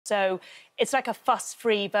So it's like a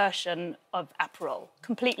fuss-free version of Aperol,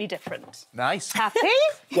 completely different. Nice. Happy?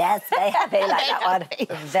 Yes, very happy, like that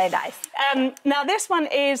one. Very nice. Now this one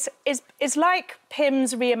is like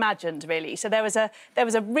Pim's reimagined, really. So there was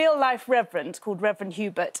a real-life reverend called Reverend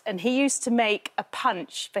Hubert, and he used to make a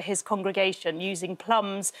punch for his congregation using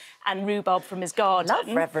plums and rhubarb from his garden.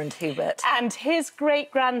 Love Reverend Hubert. And his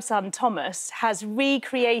great-grandson, Thomas, has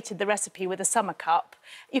recreated the recipe with a summer cup.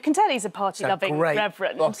 You can tell he's a party-loving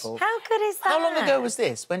reverend. Bottle. How good is that? How long ago was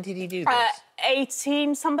this? When did he do this?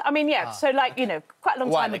 18 something. I mean, yeah. So, like, you know, quite a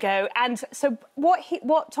long time ago. And so,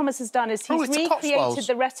 what Thomas has done is he's recreated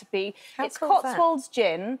the recipe. It's Cotswolds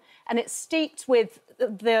gin, and it's steeped with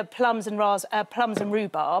the plums and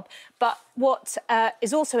rhubarb. But what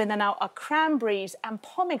is also in there now are cranberries and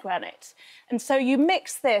pomegranate. And so you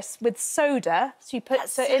mix this with soda. So you put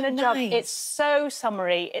in a jug. It's so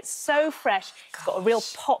summery. It's so fresh. It's got a real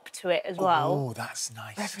pop to it as well. Oh, that's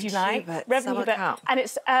nice. Do you like? Reverend Hubert. And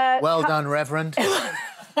it's well done, Reverend.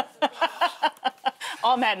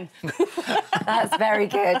 Amen. That's very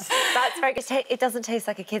good. That's very good. It doesn't taste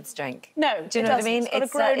like a kid's drink. No, do you know what I mean?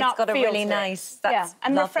 It's got a really nice. That's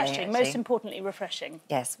and lovely, refreshing. actually. Most importantly, refreshing.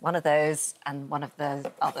 Yes, one of those and one of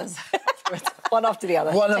the others. One after the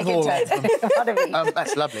other. One of all of them. One of each.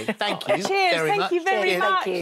 That's lovely. Thank you Cheers. very much. Thank you very much. Thank you.